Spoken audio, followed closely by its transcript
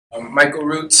Michael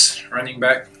Roots, running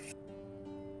back.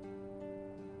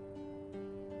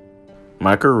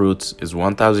 Michael Roots is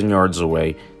 1,000 yards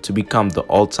away to become the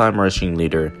all-time rushing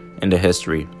leader in the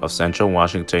history of Central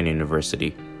Washington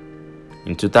University.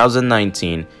 In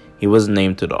 2019, he was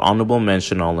named to the Honorable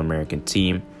Mention All-American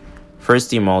Team, First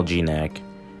Team All-GNAC,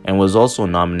 and was also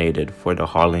nominated for the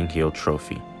Harlan Hill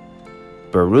Trophy.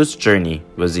 But Roots' journey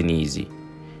wasn't easy.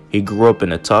 He grew up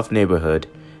in a tough neighborhood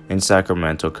in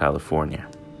Sacramento, California.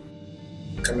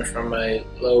 Coming from a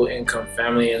low-income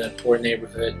family in a poor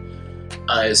neighborhood,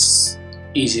 it's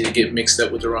easy to get mixed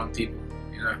up with the wrong people.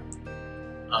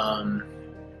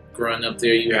 Growing up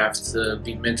there, you have to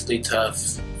be mentally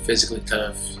tough, physically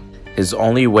tough. His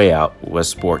only way out was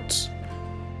sports.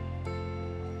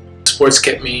 Sports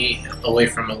kept me away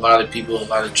from a lot of people, a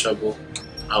lot of trouble.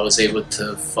 I was able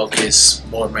to focus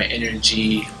more of my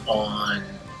energy on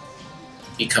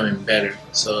becoming better.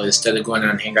 So instead of going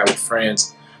out and hang out with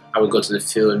friends, I would go to the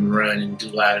field and run and do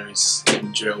ladders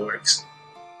and drill works.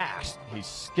 He's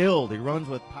skilled. He runs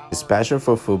with power. His passion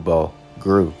for football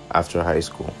grew after high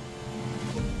school.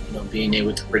 Being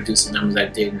able to produce the numbers I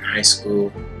did in high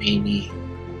school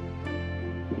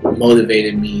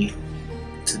motivated me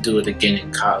to do it again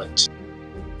in college.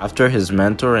 After his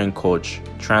mentor and coach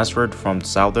transferred from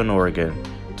Southern Oregon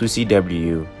to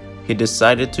CWU, he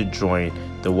decided to join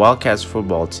the Wildcats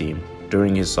football team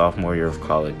during his sophomore year of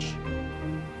college.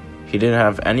 He didn't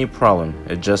have any problem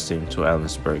adjusting to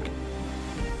Ellensburg.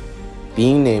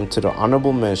 Being named to the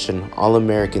Honorable Mention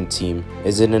All-American Team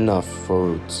isn't enough for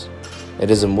Roots. It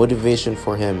is a motivation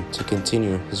for him to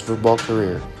continue his football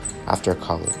career after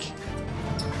college.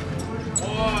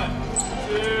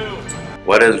 1, 2.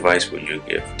 What advice would you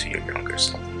give to your younger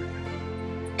self?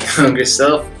 Younger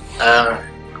self, I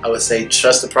would say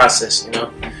trust the process.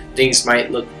 Things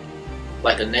might look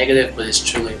like a negative, but it's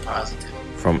truly positive.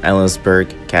 From Ellensburg,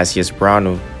 Casillas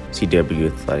Berhanu, CW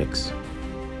Athletics.